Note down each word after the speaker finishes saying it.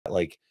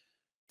like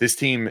this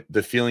team,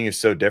 the feeling is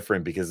so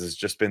different because it's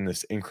just been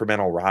this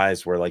incremental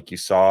rise where like you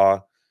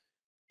saw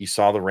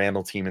the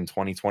Randall team in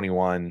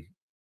 2021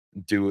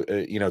 do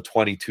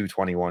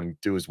 22-21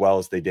 do as well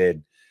as they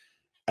did,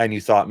 and you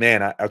thought,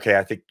 man, okay,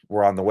 I think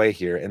we're on the way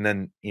here. And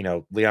then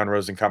Leon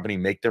Rose and company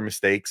make their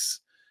mistakes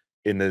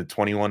in the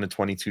 21 to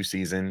 22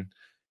 season.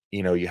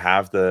 You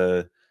have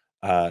the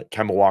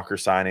Kemba Walker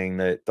signing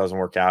that doesn't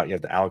work out. You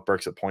have the Alec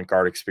Burks at point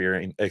guard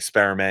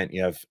experiment.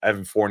 You have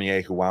Evan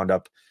Fournier, who wound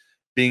up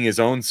being his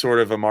own sort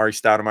of Amari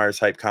Stoudemire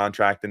type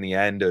contract in the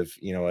end of,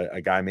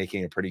 a guy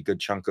making a pretty good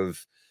chunk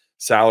of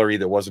salary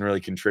that wasn't really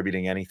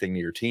contributing anything to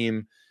your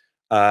team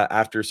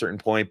after a certain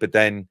point. But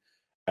then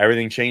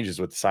everything changes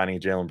with the signing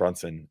of Jalen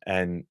Brunson.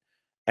 And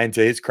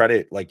to his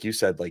credit, like you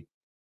said, like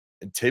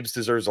Tibbs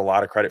deserves a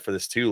lot of credit for this too.